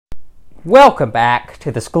Welcome back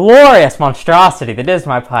to this glorious monstrosity that is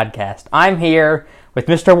my podcast. I'm here with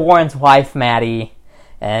Mr. Warren's wife, Maddie,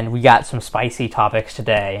 and we got some spicy topics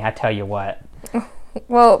today, I tell you what.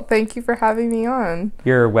 Well, thank you for having me on.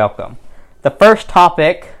 You're welcome. The first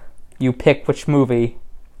topic, you pick which movie.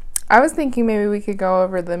 I was thinking maybe we could go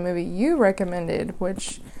over the movie you recommended,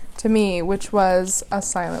 which was A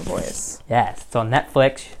Silent Voice. Yes, it's on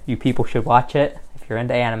Netflix. You people should watch it if you're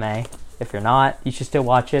into anime. If you're not, you should still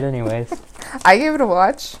watch it anyways. I gave it a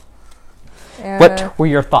watch. And, what were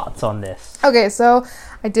your thoughts on this? Okay, so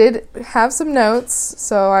I did have some notes,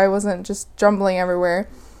 so I wasn't just jumbling everywhere.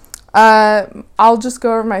 I'll just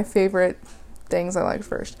go over my favorite things I liked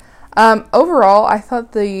first. Overall, I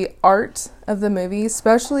thought the art of the movie,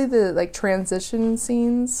 especially the transition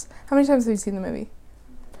scenes. How many times have you seen the movie?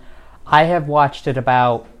 I have watched it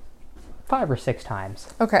about 5 or 6 times.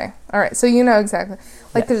 Okay, all right. So you know exactly.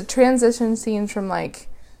 Yes. The transition scenes from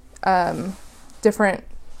different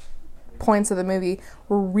points of the movie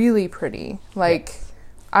were really pretty.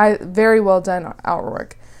 Very well done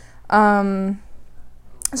artwork.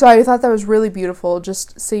 So I thought that was really beautiful.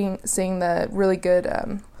 Just seeing the really good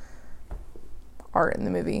art in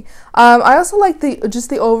the movie. I also like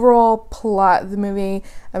the overall plot of the movie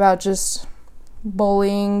about just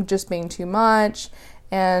bullying, just being too much,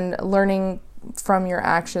 and learning from your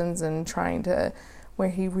actions and trying to where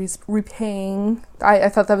he repaying. I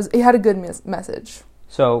thought it had a good message.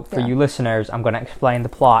 So for you listeners, I'm going to explain the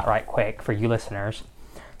plot right quick for you listeners.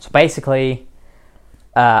 So basically,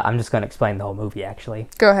 I'm just going to explain the whole movie actually.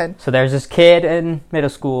 Go ahead. So there's this kid in middle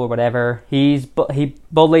school or whatever. He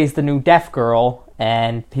bullies the new deaf girl,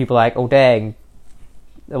 and people are like, oh dang.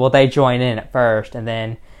 Well, they join in at first, and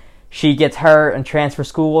then she gets hurt and transfers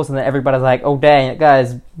schools, and then everybody's like, oh dang, that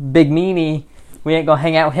guy's big meanie. We ain't gonna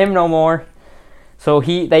hang out with him no more. So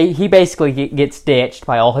he basically gets ditched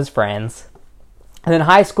by all his friends. And then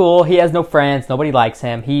high school, he has no friends, nobody likes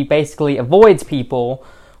him. He basically avoids people,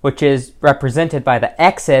 which is represented by the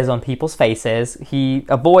X's on people's faces. He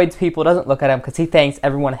avoids people, doesn't look at them, because he thinks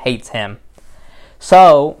everyone hates him.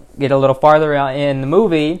 So, get a little farther in the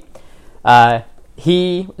movie,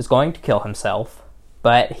 he is going to kill himself.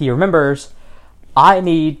 But he remembers, I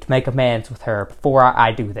need to make amends with her before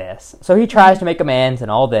I do this. So he tries to make amends and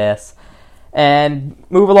all this. And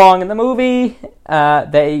move along in the movie,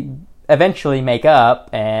 they eventually make up,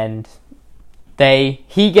 and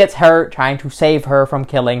he gets hurt trying to save her from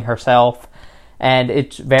killing herself. And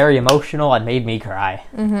it's very emotional and made me cry.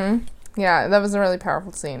 Mm-hmm. Yeah, that was a really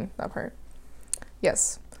powerful scene, that part.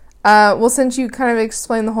 Yes. Well, since you kind of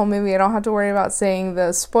explained the whole movie, I don't have to worry about saying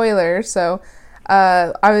the spoiler, so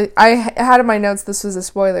I had in my notes this was a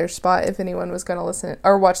spoiler spot if anyone was going to listen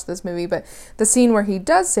or watch this movie, but the scene where he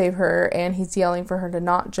does save her and he's yelling for her to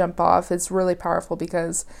not jump off is really powerful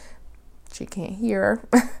because she can't hear.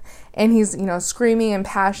 And he's, screaming and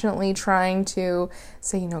passionately trying to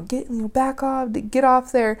say, back off, get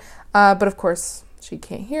off there. But of course she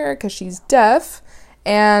can't hear because she's deaf.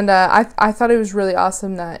 And I thought it was really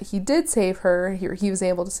awesome that he did save her. He was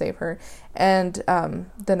able to save her. And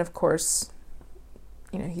then, of course,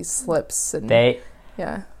 he slips. And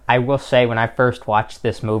I will say, when I first watched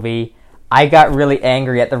this movie, I got really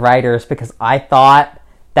angry at the writers because I thought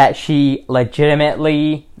that she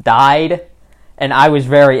legitimately died. And I was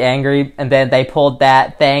very angry. And then they pulled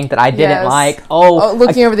that thing that I didn't like. Oh,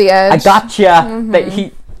 looking over the edge. I gotcha. Mm-hmm.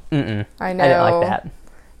 That I know. I didn't like that.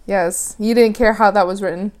 Yes. You didn't care how that was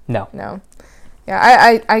written? No.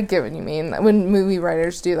 Yeah, I get what you mean when movie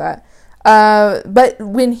writers do that. But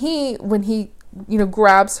when he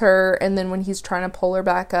grabs her, and then when he's trying to pull her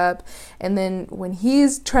back up, and then when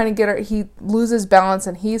he's trying to get her, he loses balance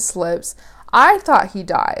and he slips. I thought he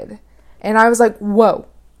died. And I was like, whoa.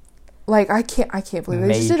 I can't believe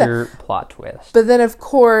they just did that. Major plot twist. But then, of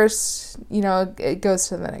course, it goes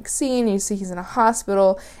to the next scene. You see he's in a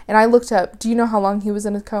hospital. And I looked up, do you know how long he was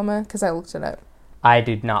in a coma? Because I looked it up. I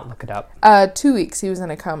did not look it up. 2 weeks he was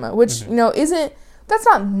in a coma, which, that's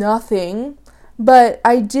not nothing. But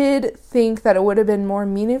I did think that it would have been more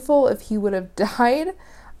meaningful if he would have died.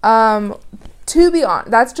 To be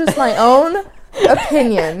honest, that's just my own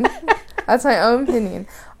opinion. That's my own opinion.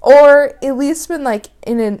 Or at least been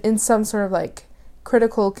in some sort of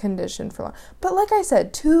critical condition for long. But like I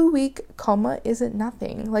said, 2-week coma isn't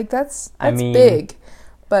nothing. That's big.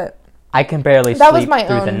 But I can barely sleep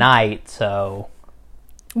through the night, so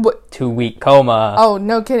what? 2-week coma. Oh,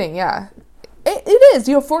 no kidding, yeah. It is,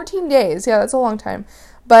 14 days. Yeah, that's a long time.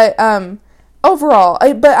 But overall,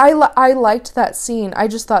 I liked that scene. I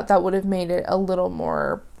just thought that would have made it a little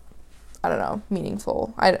more, I don't know,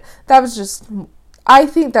 meaningful. I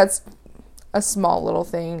think that's a small little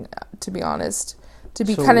thing, to be honest, to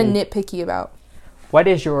be So- kind of nitpicky about. What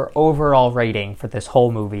is your overall rating for this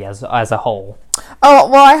whole movie as a whole? Oh,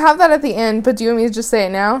 well, I have that at the end, but do you want me to just say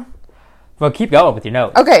it now? Well, keep going with your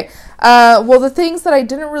notes. Okay. Well, the things that I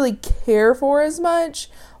didn't really care for as much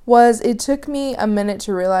was it took me a minute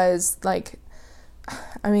to realize, like,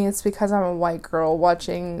 I mean, it's because I'm a white girl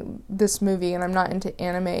watching this movie and I'm not into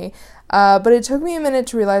anime. But it took me a minute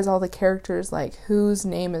to realize all the characters, like, whose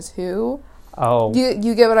name is who. Oh,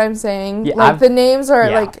 You get what I'm saying? Yeah, like, the names are,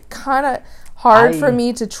 yeah. like, kind of hard for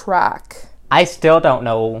me to track. I still don't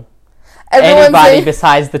know Everyone's anybody saying-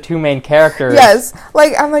 besides the two main characters. Yes.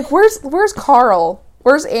 Like, I'm like, where's Carl?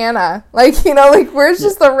 Where's Anna? Like, you know, like, where's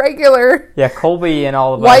just the regular Yeah, Colby and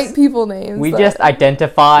all of white us. people names? We that- just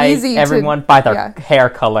identify Easy to- everyone by their yeah. hair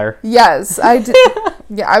color. Yes, I did.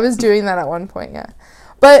 Yeah, I was doing that at one point, yeah.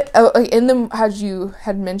 But like in the, as you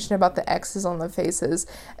had mentioned about the X's on the faces,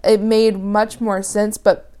 it made much more sense,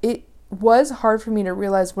 but it was hard for me to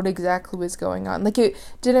realize what exactly was going on. Like, it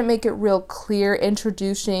didn't make it real clear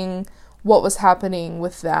introducing what was happening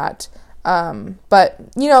with that. But,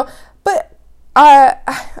 you know, but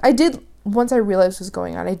I did, once I realized what was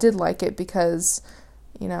going on, I did like it because,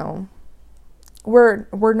 you know, we're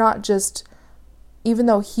not just, even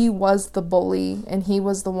though he was the bully and he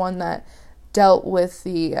was the one that dealt with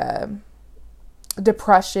the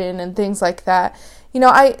depression and things like that, you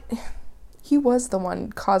know, he was the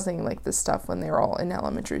one causing, like, this stuff when they were all in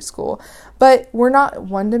elementary school. But we're not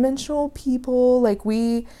one-dimensional people. Like,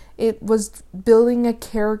 it was building a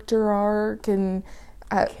character arc and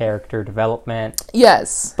Character development.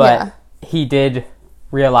 yes, But yeah. he did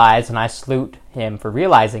realize, and I salute him for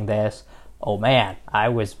realizing this, oh man, I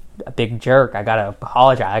was a big jerk. I gotta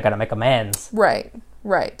apologize. I gotta make amends. Right,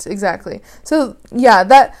 exactly. So, yeah,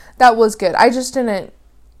 that was good. I just didn't,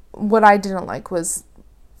 what I didn't like was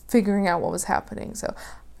figuring out what was happening. So,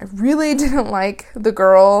 I really didn't like the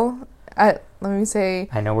girl let me say,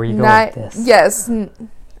 I know where you're going with this. yes,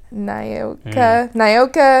 Nyoka,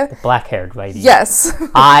 Nyoka, The black-haired lady. yes.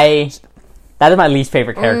 That is my least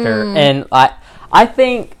favorite character. And I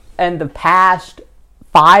think in the past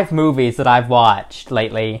 5 movies that I've watched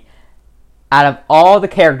lately, out of all the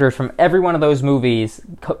characters from every one of those movies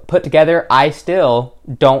put together, I still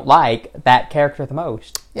don't like that character the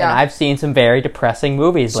most. Yeah. And I've seen some very depressing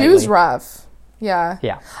movies She lately. was rough. Yeah.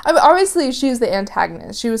 Yeah. I mean, obviously, she was the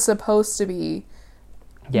antagonist. She was supposed to be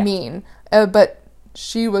Yeah. mean, but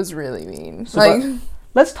she was really mean.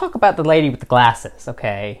 Let's talk about the lady with the glasses,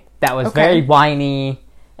 okay? That was Okay. very whiny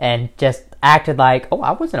and just acted like, oh,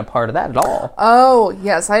 I wasn't a part of that at all. Oh,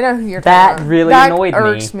 yes, I know who you're That talking about. really that annoyed me.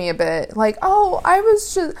 irks me a bit. Like, oh, I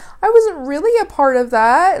wasn't really a part of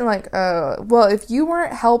that. And like, well, if you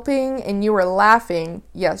weren't helping and you were laughing,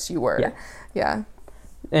 yes, you were. Yeah.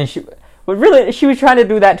 And she was trying to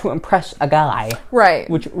do that to impress a guy, Right.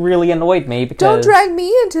 which really annoyed me because Don't drag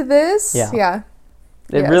me into this. Yeah. Yeah.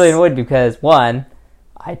 it Yes. really annoyed me because 1,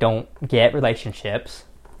 I don't get relationships.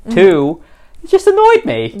 Mm-hmm. 2, it just annoyed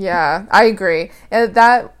me. Yeah, I agree. And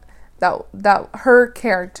that her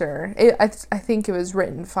character, I think it was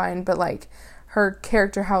written fine, but like her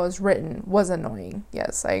character, how it was written, was annoying.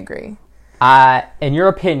 Yes, I agree. In your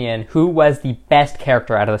opinion, who was the best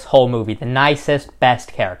character out of this whole movie? The nicest,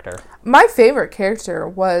 best character? My favorite character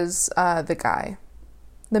was the guy,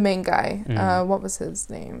 the main guy. What was his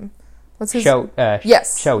name? What's his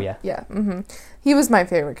Yes. Shoya. Yeah. He was my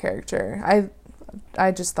favorite character.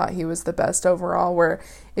 I just thought he was the best overall, where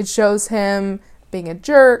it shows him being a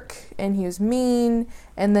jerk and he was mean,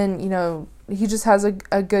 and then, you know, he just has a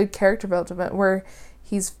good character development where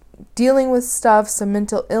he's dealing with stuff, some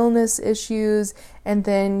mental illness issues, and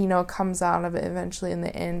then, you know, comes out of it eventually in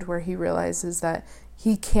the end where he realizes that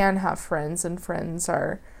he can have friends and friends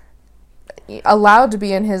are allowed to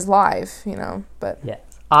be in his life, you know, but Yes.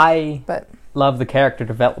 I love the character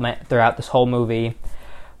development throughout this whole movie,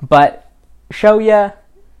 but Shoya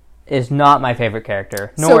is not my favorite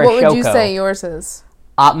character, nor so is what would you Shoko. say yours is?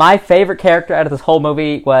 My favorite character out of this whole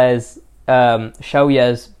movie was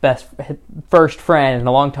Shoya's first friend in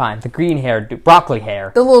a long time, the green-haired, broccoli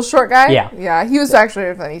hair. The little short guy? Yeah. Yeah, he was actually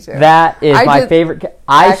really funny too. That is my favorite.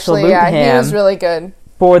 I salute him he was really good.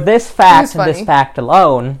 for this fact and this funny. fact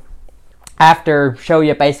alone. After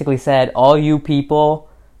Shoya basically said, all you people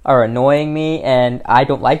are annoying me and I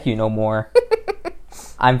don't like you no more.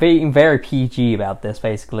 I'm being very PG about this,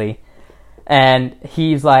 basically. And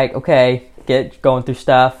he's like, okay, get going through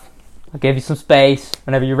stuff. I'll give you some space.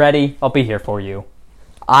 Whenever you're ready, I'll be here for you.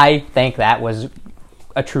 I think that was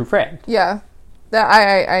a true friend. Yeah, that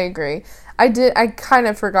I agree. I kind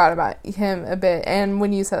of forgot about him a bit, and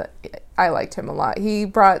when you said it, I liked him a lot. He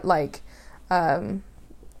brought like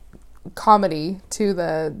comedy to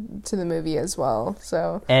the movie as well.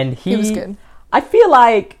 So And he was good. I feel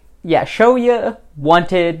like, yeah, Shoya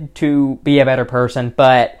wanted to be a better person,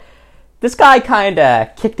 but this guy kind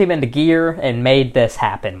of kicked him into gear and made this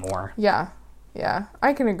happen more. Yeah,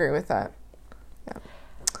 I can agree with that. Yeah.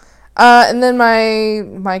 And then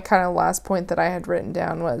my kind of last point that I had written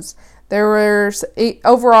down was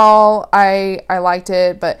overall I liked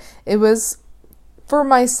it, but it was for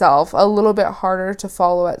myself a little bit harder to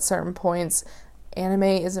follow at certain points. Anime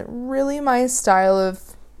isn't really my style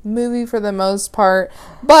of movie for the most part,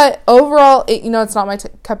 but overall, it's not my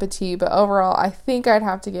cup of tea, but overall I think I'd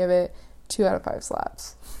have to give it 2 out of 5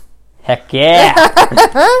 slaps. Heck yeah!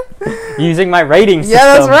 Using my rating system.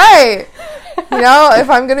 Yeah, that's right. If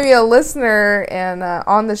I'm going to be a listener and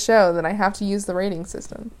on the show, then I have to use the rating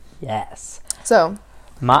system. Yes. So,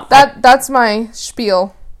 that's my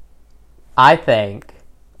spiel. I think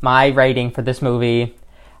my rating for this movie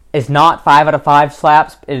is not 5 out of 5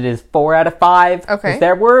 slaps. It is 4 out of 5. Okay. Because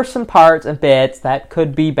there were some parts and bits that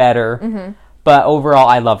could be better. Mm-hmm. But overall,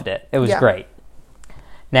 I loved it. It was great.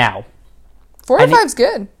 Now, 4 out of 5 is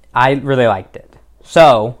good. I really liked it.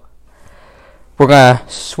 So, we're going to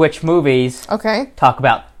switch movies. Okay. Talk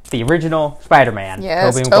about the original Spider-Man.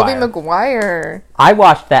 Yes, Tobey Maguire. I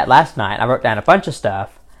watched that last night. I wrote down a bunch of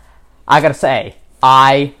stuff. I got to say,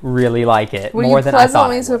 I really like it more than I thought.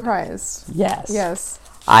 Were you pleasantly surprised? Yes. Yes.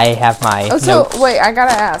 I have my notes. Wait, I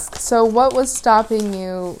gotta ask. So what was stopping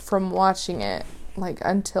you from watching it,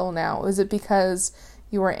 until now? Is it because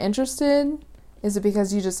you weren't interested? Is it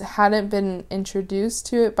because you just hadn't been introduced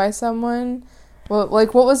to it by someone? Well,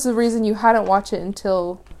 what was the reason you hadn't watched it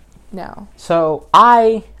until now? So,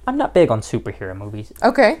 I'm not big on superhero movies.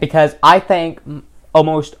 Okay. Because I think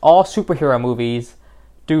almost all superhero movies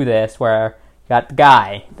do this, where you got the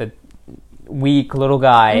guy, the weak little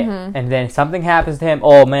guy, and then something happens to him.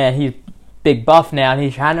 Oh man, he's big buff now, and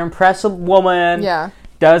he's trying to impress a woman. Yeah.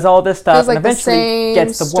 Does all this stuff, and eventually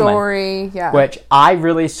gets the story, woman. Yeah. Which I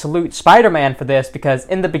really salute Spider-Man for this, because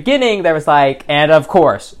in the beginning there was and of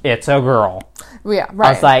course, it's a girl. Yeah, right.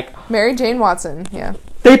 I was like, Mary Jane Watson, yeah.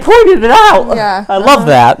 They pointed it out! Yeah. I love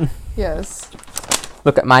that. Yes.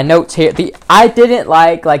 Look at my notes here. I didn't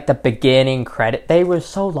like the beginning credit. They were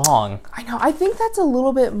so long. I know. I think that's a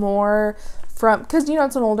little bit more from, because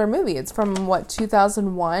it's an older movie. It's from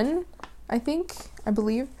 2001, I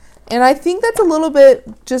believe, and I think that's a little bit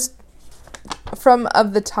just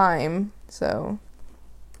of the time. So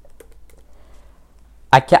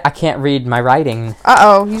I can't read my writing.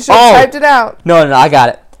 You should have typed it out. No, I got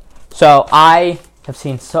it. So I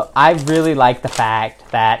really like the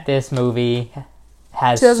fact that this movie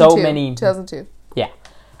has so many. 2002. Yeah,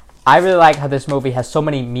 I really like how this movie has so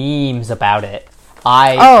many memes about it.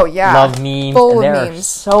 I love memes, Full and there of memes. are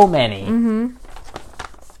so many. Mm-hmm.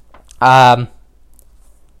 I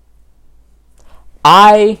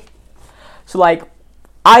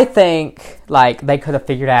think they could have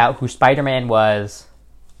figured out who Spider-Man was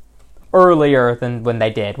earlier than when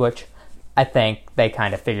they did, which I think they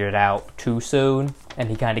kind of figured it out too soon, and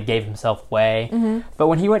he kind of gave himself away. Mm-hmm. But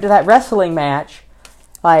when he went to that wrestling match,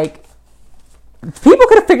 people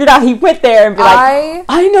could have figured out he went there and be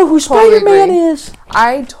I know who Spider-Man is.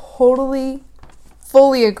 I totally,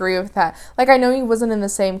 fully agree with that. I know he wasn't in the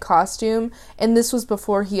same costume, and this was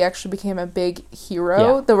before he actually became a big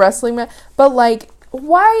hero, the wrestling match. But,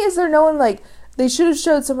 why is there no one, they should have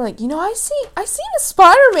showed someone I seen a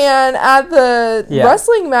Spider-Man at the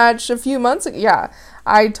wrestling match a few months ago. Yeah,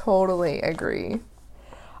 I totally agree.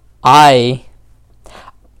 My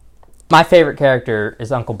favorite character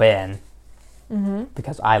is Uncle Ben. Mm-hmm.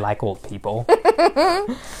 Because I like old people.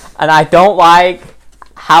 And I don't like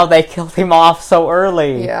how they killed him off so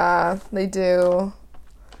early. Yeah, they do.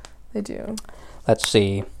 They do. Let's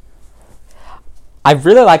see. I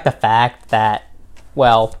really like the fact that,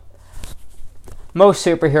 most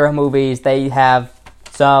superhero movies, they have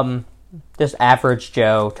some just average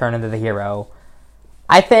Joe turn into the hero.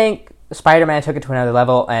 I think Spider-Man took it to another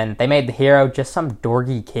level, and they made the hero just some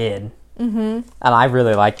dorky kid. Mm-hmm. And I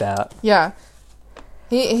really like that. Yeah.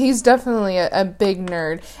 He's definitely a big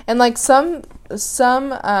nerd. And,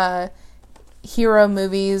 some hero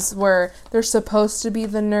movies where they're supposed to be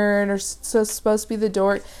the nerd or supposed to be the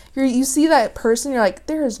dork, you see that person, you're like,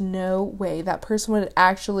 there is no way that person would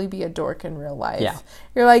actually be a dork in real life. Yeah.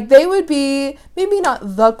 You're like, they would be maybe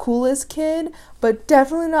not the coolest kid, but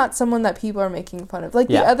definitely not someone that people are making fun of.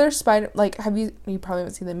 The other Spider, you probably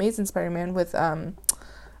haven't seen The Amazing Spider-Man with I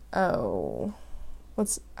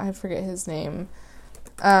forget his name.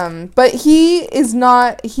 But he is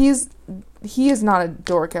not a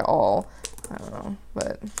dork at all. I don't know,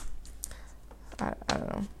 but I don't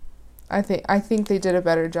know. I think they did a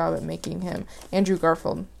better job at making him Andrew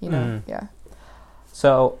Garfield, you know. Yeah.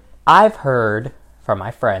 So I've heard from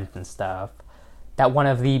my friends and stuff that one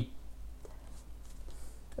of the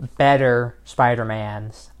better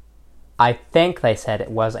Spider-Mans, I think they said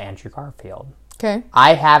it was Andrew Garfield. Okay.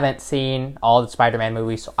 I haven't seen all the Spider-Man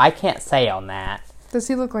movies, so I can't say on that. Does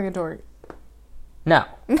he look like a dork? No.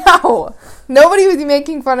 No. Nobody would be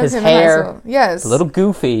making fun of His him hair, in high school. Yes. A little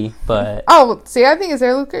goofy, but... Oh, see, I think his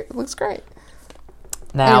hair looks great.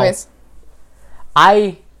 Now, Anyways.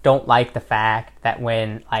 I don't like the fact that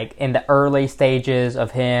when, like, in the early stages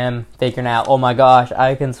of him figuring out, oh my gosh,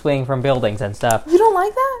 I can swing from buildings and stuff. You don't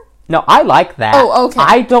like that? No, I like that. Oh, okay.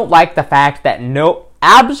 I don't like the fact that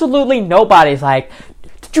absolutely nobody's like,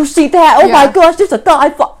 did you see that? Oh my gosh, there's a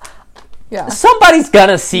dive. Yeah. Somebody's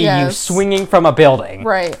gonna see you Yes. swinging from a building.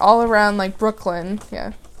 Right. All around, like, Brooklyn.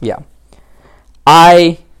 Yeah. Yeah.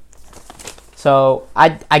 I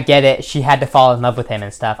get it. She had to fall in love with him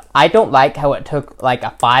and stuff. I don't like how it took, like,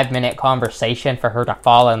 a 5-minute conversation for her to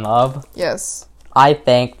fall in love. Yes. I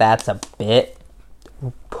think that's a bit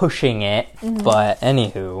pushing it, but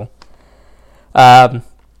anywho.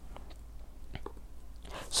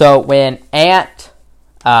 So when I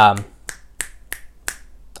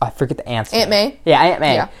forget the aunt's name. Aunt May? Yeah, Aunt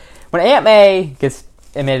May. Yeah. When Aunt May gets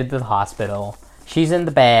admitted to the hospital, she's in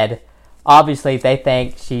the bed. Obviously, they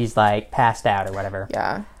think she's, like, passed out or whatever.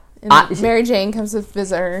 Yeah. And Mary Jane comes to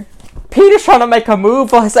visit her. Peter's trying to make a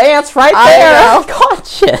move while his aunt's right there.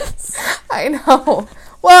 Conscious. I know.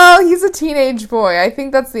 Well, he's a teenage boy. I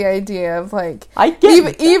think that's the idea of, like, I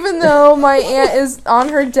get even though my aunt is on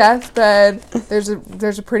her deathbed, there's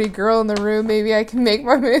a pretty girl in the room. Maybe I can make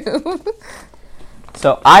my move.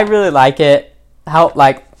 So I really like it. How,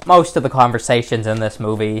 like, most of the conversations in this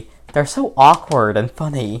movie, they're so awkward and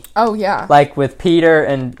funny. Oh, yeah. Like with Peter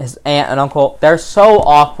and his aunt and uncle, they're so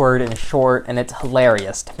awkward and short, and it's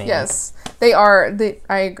hilarious to me. Yes, they are.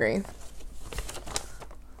 I agree.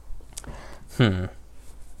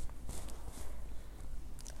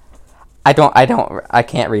 I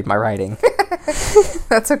can't read my writing.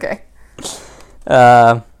 That's okay.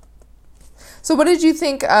 So what did you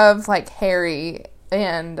think of, like, Harry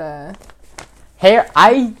and...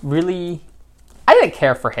 I didn't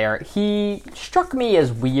care for Harry. He struck me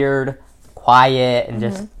as weird, quiet, and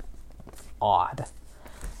just odd.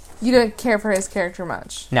 You didn't care for his character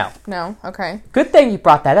much? No. No? Okay. Good thing you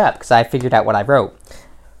brought that up, because I figured out what I wrote.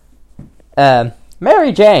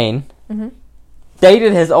 Mary Jane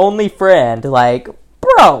dated his only friend. Like,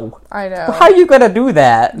 bro! I know. How are you gonna do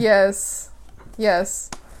that? Yes. Yes.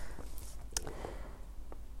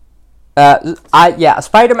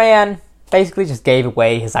 Spider-Man basically just gave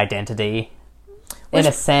away his identity. In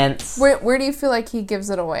a sense. Where do you feel like he gives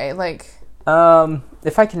it away? Like...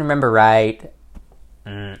 if I can remember right...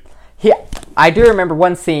 I do remember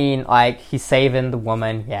one scene, like, he's saving the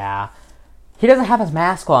woman, yeah. He doesn't have his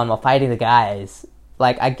mask on while fighting the guys.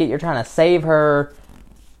 Like, I get you're trying to save her,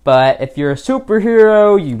 but if you're a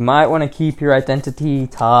superhero, you might want to keep your identity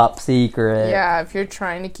top secret. Yeah, if you're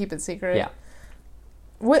trying to keep it secret. Yeah.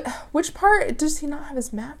 Which part does he not have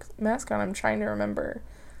his mask on? I'm trying to remember.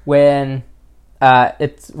 When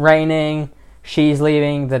it's raining, she's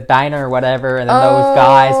leaving the diner or whatever, and then those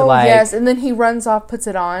guys are like... yes, and then he runs off, puts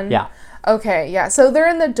it on. Yeah. Okay, yeah. So they're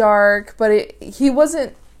in the dark, but he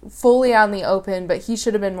wasn't fully out in the open, but he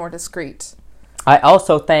should have been more discreet. I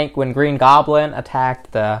also think when Green Goblin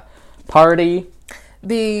attacked the party...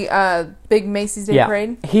 The big Macy's Day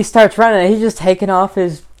Parade? He starts running, and he's just taking off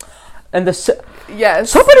his... And yes.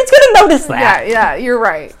 Somebody's gonna notice that! Yeah, you're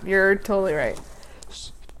right. You're totally right.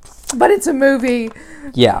 But it's a movie.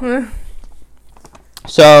 Yeah.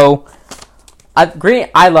 So,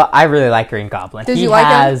 I really like Green Goblin. Did you like him?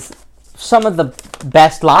 He has some of the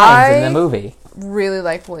best lines in the movie. Really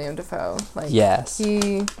like William Dafoe. Like, yes.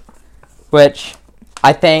 Which,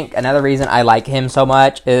 I think another reason I like him so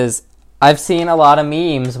much is I've seen a lot of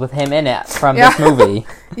memes with him in it from this movie.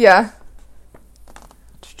 Yeah.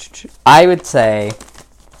 I would say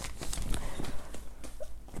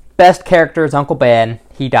best character is Uncle Ben.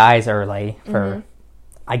 He dies early.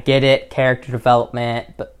 I get it, character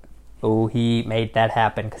development, but he made that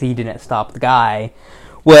happen because he didn't stop the guy.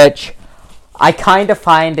 Which I kind of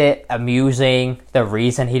find it amusing, the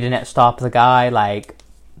reason he didn't stop the guy. Like,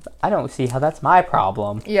 I don't see how that's my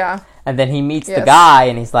problem. Yeah. And then he meets the guy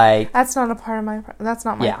and he's like... That's not a part of my... That's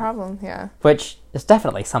not my problem, yeah. Which is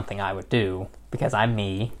definitely something I would do because I'm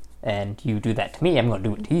me. And you do that to me, I'm going to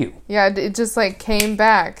do it to you. Yeah, it just, like, came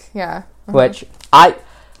back. Yeah. Which, I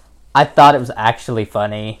thought it was actually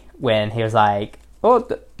funny when he was like, oh,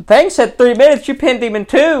 thing said 3 minutes. You pinned him in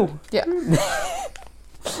 2. Yeah.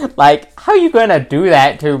 Like, how are you gonna do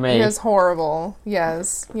that to me? It was horrible.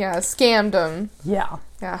 Yes. Yeah, scammed him. Yeah.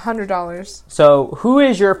 Yeah, $100. So, who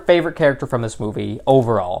is your favorite character from this movie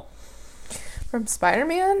overall? From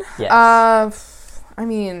Spider-Man? Yes. I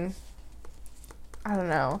mean, I don't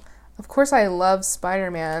know. Of course I love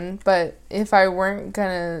Spider-Man, but if I weren't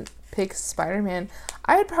gonna pick Spider-Man,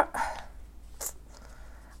 I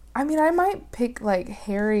might pick, like,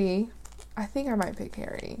 Harry. I think I might pick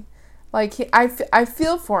Harry. Like, I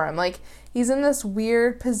feel for him. Like, he's in this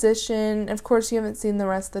weird position. Of course, you haven't seen the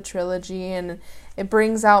rest of the trilogy, and it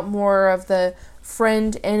brings out more of the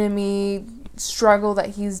friend-enemy struggle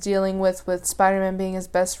that he's dealing with Spider-Man being his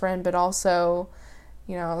best friend, but also,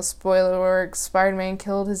 you know, spoiler alert, Spider-Man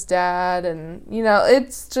killed his dad, and, you know,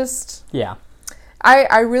 it's just... Yeah.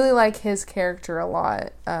 I really like his character a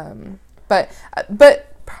lot. But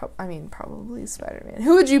probably Spider-Man.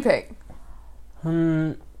 Who would you pick?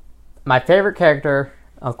 My favorite character,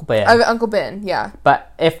 Uncle Ben. Uncle Ben, yeah.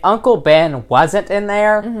 But if Uncle Ben wasn't in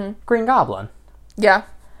there, Green Goblin. Yeah.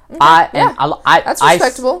 Okay. That's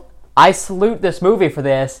respectable. I salute this movie for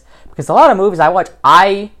this, because a lot of movies I watch,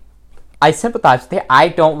 I sympathize with it. I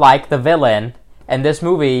don't like the villain. And this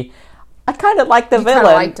movie, I kind of like the villain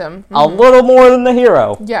liked him. a little more than the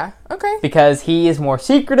hero. Yeah, okay. Because he is more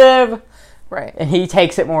secretive. Right. And he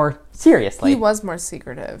takes it more seriously. He was more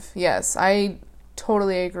secretive. Yes, I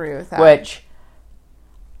totally agree with that. Which,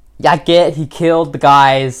 I get he killed the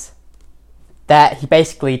guys that he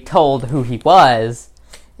basically told who he was.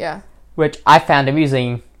 Yeah. Which I found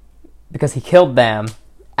amusing because he killed them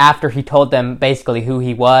after he told them basically who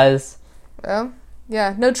he was. Well,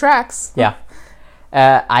 yeah, no tracks. Yeah.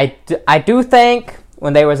 I do think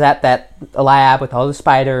when they was at that lab with all the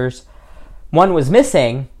spiders, one was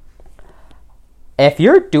missing. If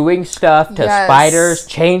you're doing stuff to spiders,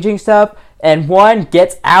 changing stuff, and one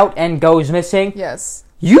gets out and goes missing, yes,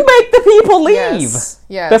 you make the people leave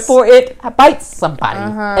yes. before it bites somebody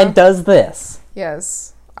and does this.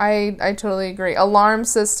 Yes, I totally agree. Alarm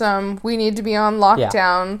system, we need to be on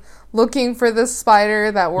lockdown, looking for this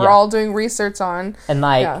spider that we're all doing research on.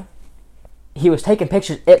 And he was taking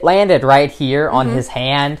pictures. It landed right here on his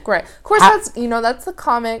hand. Great. Of course, that's the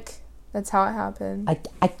comic. That's how it happened.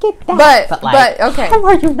 I get that. But okay. How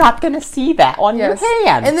are you not going to see that on your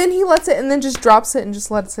hand? And then he lets it, and then just drops it and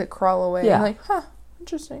just lets it crawl away. Yeah. I'm like, huh,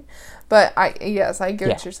 interesting. But I get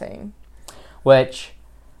what you're saying. Which,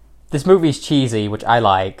 this movie's cheesy, which I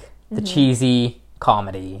like. The cheesy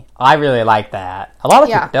comedy. I really like that. A lot of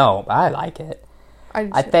people don't, but I like it.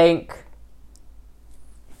 I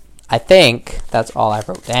think that's all I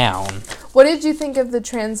wrote down. What did you think of the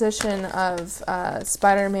transition of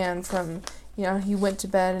Spider-Man from, you know, he went to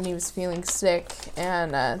bed and he was feeling sick,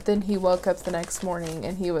 and then he woke up the next morning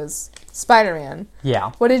and he was Spider-Man?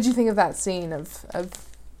 Yeah. What did you think of that scene of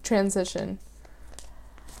transition?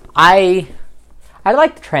 I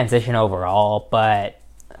like the transition overall, but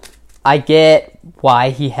I get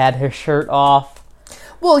why he had his shirt off.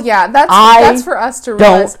 Well, yeah, that's for us to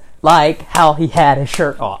realize. Don't like how he had his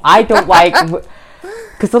shirt off. I don't like...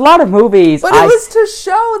 Because a lot of movies... But it was to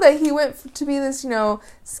show that he went to be this, you know,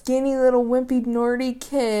 skinny little wimpy nerdy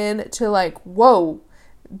kid to, like, whoa,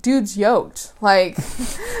 dude's yoked. Like,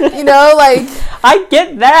 you know, like... I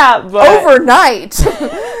get that, but... Overnight.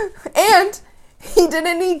 And he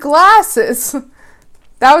didn't need glasses.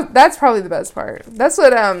 That's probably the best part. That's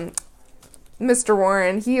what Mr.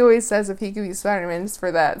 Warren, he always says if he could be Spider-Man, it's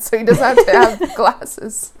for that. So he doesn't have to have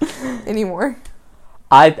glasses anymore.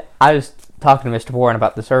 I was talking to Mr. Warren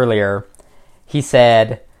about this earlier. He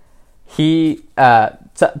said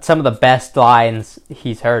some of the best lines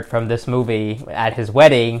he's heard from this movie at his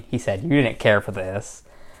wedding, he said, "You didn't care for this."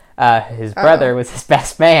 His brother was his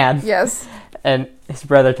best man. Yes. And his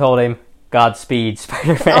brother told him, "Godspeed,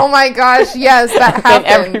 Spider-Man." Oh my gosh, yes, that happened.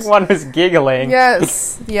 And everyone was giggling.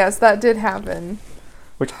 Yes, that did happen.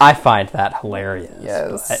 Which I find that hilarious.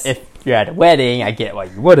 Yes. But if you're at a wedding, I get why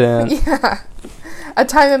you wouldn't. Yeah. The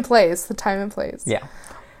time and place. Yeah.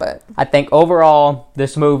 But I think overall,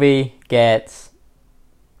 this movie gets...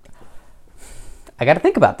 I gotta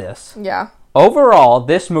think about this. Yeah. Overall,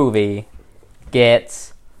 this movie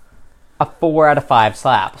gets a 4 out of 5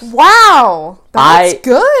 slaps. Wow! That's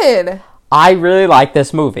good! I really like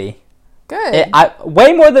this movie. Good.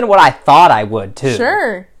 Way more than what I thought I would, too.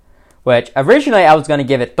 Sure. Which, originally, I was going to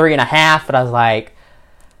give it 3.5, but I was like,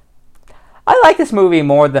 I like this movie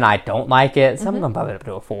more than I don't like it, so I'm going to bump it up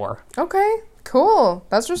to a 4. Okay, cool.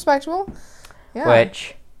 That's respectable. Yeah.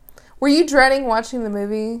 Which... Were you dreading watching the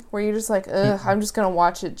movie? Were you just like, ugh, I'm just going to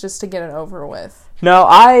watch it just to get it over with? No,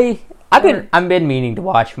 I I've been meaning to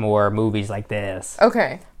watch more movies like this.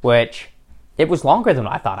 Okay. Which, it was longer than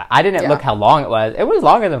what I thought. I didn't look how long it was. It was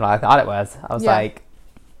longer than what I thought it was. I was like,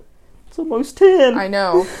 it's almost 10. I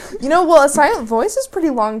know. Well, A Silent Voice is pretty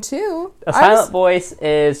long, too. A Silent Voice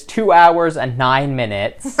is 2 hours and 9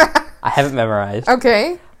 minutes. I haven't memorized.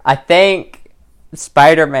 Okay. I think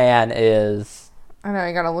Spider-Man is... I know,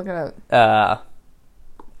 I gotta look it up.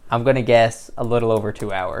 I'm gonna guess a little over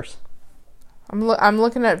 2 hours. I'm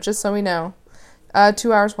looking it up just so we know.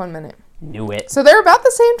 2 hours, 1 minute. Knew it. So they're about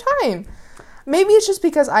the same time. Maybe it's just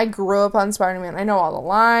because I grew up on Spider-Man. I know all the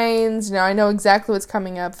lines. I know exactly what's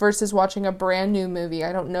coming up versus watching a brand new movie.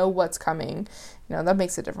 I don't know what's coming. That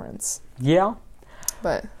makes a difference. Yeah.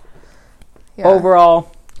 But, yeah.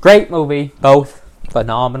 Overall, great movie. Both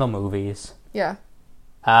phenomenal movies. Yeah.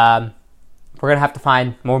 We're going to have to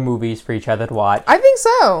find more movies for each other to watch. I think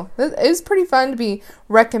so. It was pretty fun to be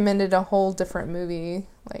recommended a whole different movie,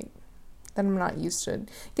 that I'm not used to.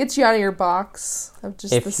 Gets you out of your box of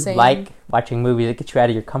just the same. If you like watching movies that get you out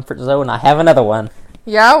of your comfort zone, I have another one.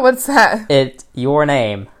 Yeah? What's that? It's Your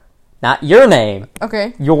Name. Not Your Name.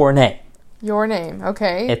 Okay. Your Name. Your Name.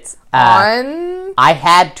 Okay. It's on... I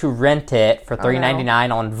had to rent it for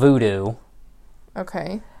 $3.99 on Vudu.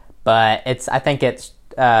 Okay. But I think it's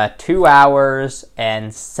 2 hours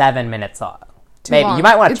and 7 minutes long. Maybe long. You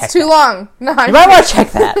might want to check. It's too long. No, you might want to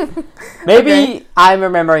check that. Maybe I'm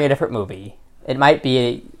remembering a different movie. It might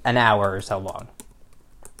be an hour or so long.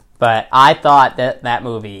 But I thought that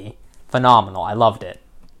movie phenomenal. I loved it.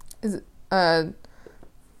 Is it? Oh,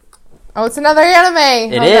 it's another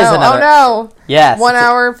anime. It is another. Oh no. Yes. 1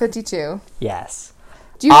 hour 52. Yes.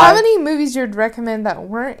 Do you have any movies you'd recommend that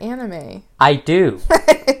weren't anime? I do.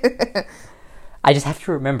 I just have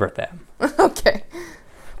to remember them. Okay.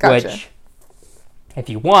 Gotcha. Which, if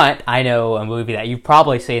you want, I know a movie that you've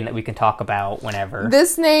probably seen that we can talk about whenever.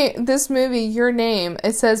 This movie, Your Name,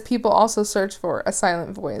 it says people also search for A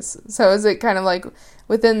Silent Voice. So is it kind of like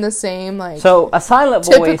within the same So A Silent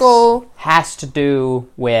Voice has to do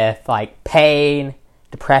with pain,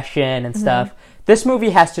 depression, and stuff. This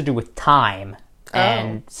movie has to do with time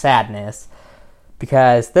and sadness.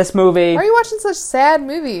 Because this movie... Why are you watching such sad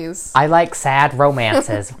movies? I like sad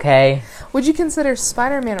romances, okay? Would you consider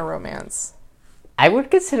Spider-Man a romance? I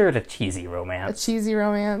would consider it a cheesy romance. A cheesy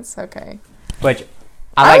romance? Okay. Which,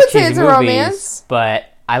 I like would cheesy say it's movies, a romance. But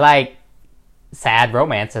I like sad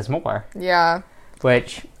romances more. Yeah.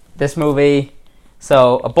 Which, this movie...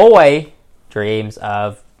 So, a boy dreams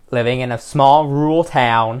of living in a small rural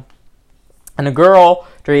town, and a girl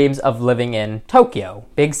dreams of living in Tokyo,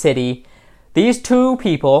 big city. These two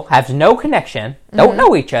people have no connection, don't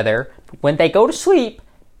know each other. When they go to sleep,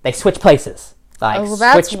 they switch places. That's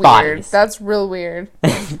switch weird. bodies. That's real weird.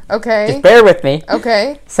 Okay. Just bear with me.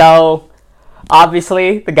 Okay. So,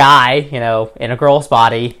 obviously, the guy, in a girl's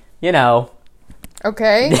body,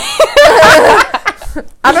 Okay.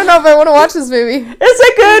 I don't know if I want to watch this movie. It's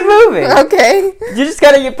a good movie. Okay. You just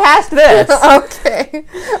gotta get past this. Okay.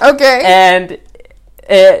 Okay. And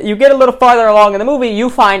you get a little farther along in the movie, you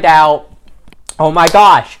find out, oh my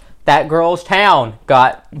gosh, that girl's town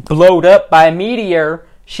got blowed up by a meteor.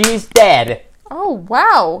 She's dead. Oh,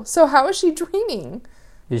 wow. So how is she dreaming?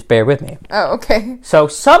 Just bear with me. Oh, okay. So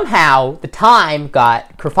somehow the time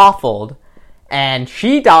got kerfuffled, and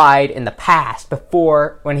she died in the past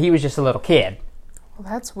when he was just a little kid. Well,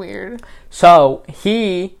 that's weird. So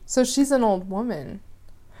she's an old woman.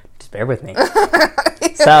 Just bear with me.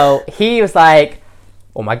 So he was like,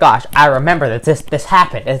 oh my gosh, I remember that this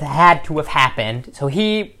happened. It had to have happened. So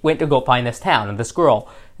he went to go find this town and this girl,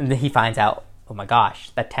 and then he finds out, oh my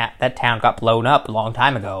gosh, that town got blown up a long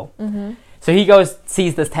time ago. Mm-hmm. So he goes,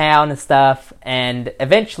 sees this town and stuff, and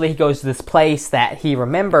eventually he goes to this place that he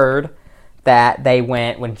remembered that they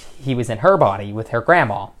went when he was in her body with her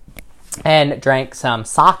grandma, and drank some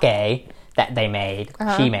sake that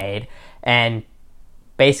she made, and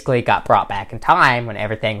basically got brought back in time when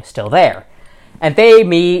everything was still there. And they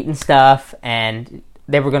meet and stuff, and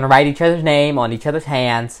they were going to write each other's name on each other's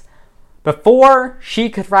hands. Before she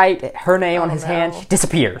could write her name on his hand, she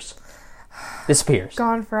disappears.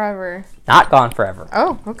 Gone forever. Not gone forever.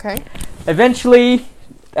 Oh, okay. Eventually,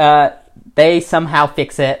 they somehow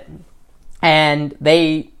fix it, and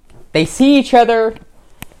they see each other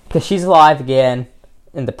because she's alive again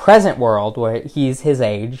in the present world where he's his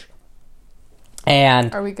age.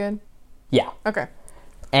 And are we good? Yeah. Okay.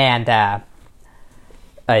 And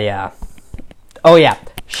oh yeah,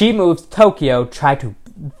 she moves to Tokyo, try to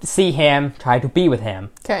see him, try to be with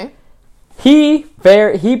him. Okay. He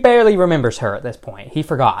barely remembers her at this point. He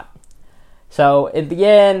forgot. So in the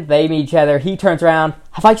end, they meet each other. He turns around.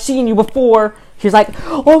 Have I seen you before? She's like,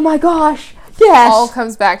 oh my gosh, yes. All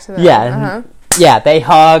comes back to them. Yeah, yeah. They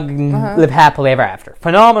hug, and live happily ever after.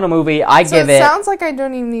 Phenomenal movie. I give it. So it sounds like I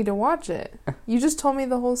don't even need to watch it. You just told me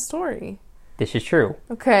the whole story. This is true.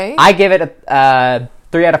 Okay. I give it a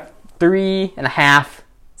 3 out of 3.5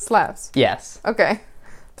 slaps. Yes. Okay.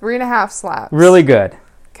 3.5 slaps. Really good.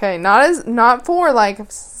 Okay, not 4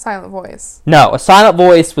 like Silent Voice. No, A Silent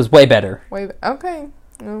Voice was way better. Okay.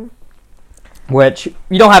 Mm. Which,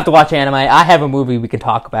 you don't have to watch anime. I have a movie we can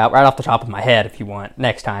talk about right off the top of my head if you want,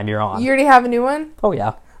 next time you're on. You already have a new one? Oh,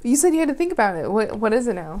 yeah. You said you had to think about it. What is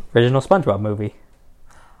it now? Original SpongeBob movie.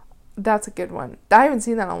 That's a good one. I haven't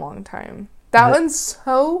seen that in a long time. That one's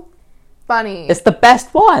so funny. It's the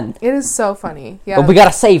best one. It is so funny. Yeah. But we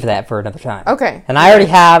gotta save that for another time. Okay. And I already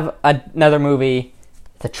have another movie,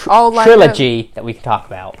 the trilogy that we can talk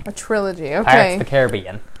about. A trilogy, okay. Pirates of the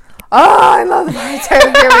Caribbean. Oh, I love the Pirates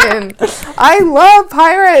of the Caribbean. I love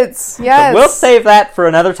pirates. Yes. But we'll save that for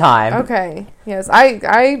another time. Okay. Yes.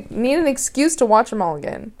 I need an excuse to watch them all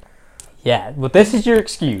again. Yeah. Well, this is your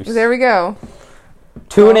excuse. There we go.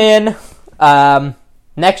 Tune in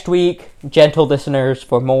next week, gentle listeners,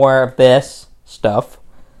 for more of this stuff.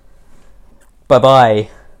 Bye-bye.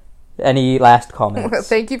 Any last comments?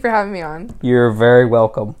 Thank you for having me on. You're very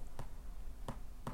welcome.